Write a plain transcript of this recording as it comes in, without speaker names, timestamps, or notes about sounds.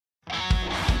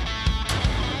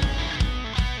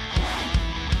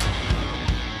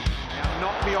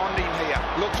beyond him here.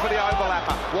 Looks for the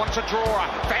overlapper. Wants a drawer.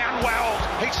 Found Wells.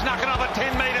 He snuck another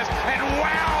 10 metres. And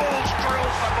Wells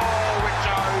drills the ball with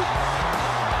Joe.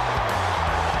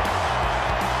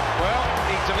 Well,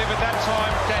 he delivered that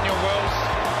time, Daniel Wells.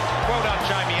 Well done,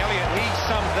 Jamie Elliott. He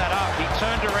summed that up. He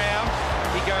turned around.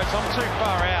 He goes, I'm too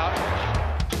far out.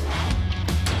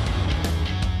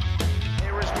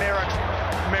 Here is Merritt.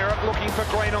 Merritt looking for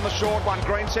Green on the short one.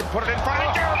 Green said, put it in front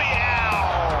of Jeremy Howe.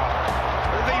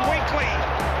 The weekly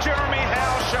Jeremy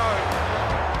Howe show.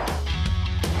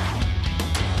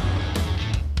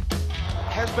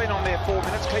 Has been on there 4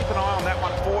 minutes. Keep an eye on that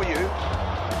one for you.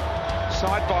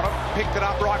 Side bottom, picked it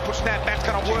up, right foot snap. That's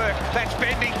going to work. That's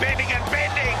bending, bending and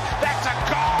bending. That's a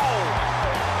goal.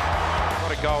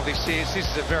 What a goal this is. This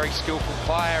is a very skillful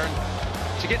player. And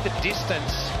to get the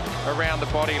distance around the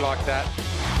body like that.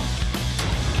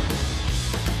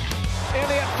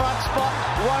 Elliott front spot,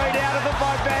 worried out of it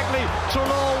by Bagley.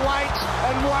 Treloar waits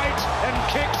and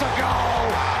kicks a goal.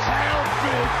 How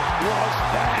big was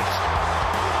that?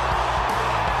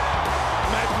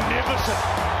 Magnificent.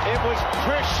 It was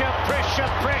pressure, pressure,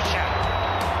 pressure.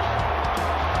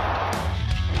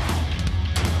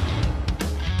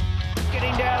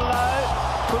 Getting down low,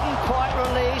 couldn't quite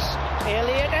release.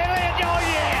 Elliott, oh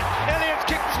yeah! Elliott's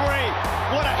kicked 3.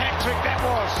 What a hat-trick that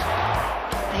was.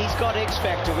 He's got X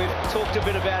factor. We've talked a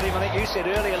bit about him. I think you said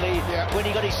earlier, Lee, when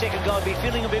he got his second goal, he'd be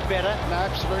feeling a bit better. No,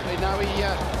 absolutely. No,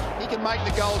 he can make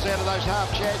the goals out of those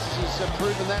half chances. He's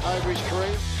proven that over his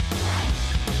career.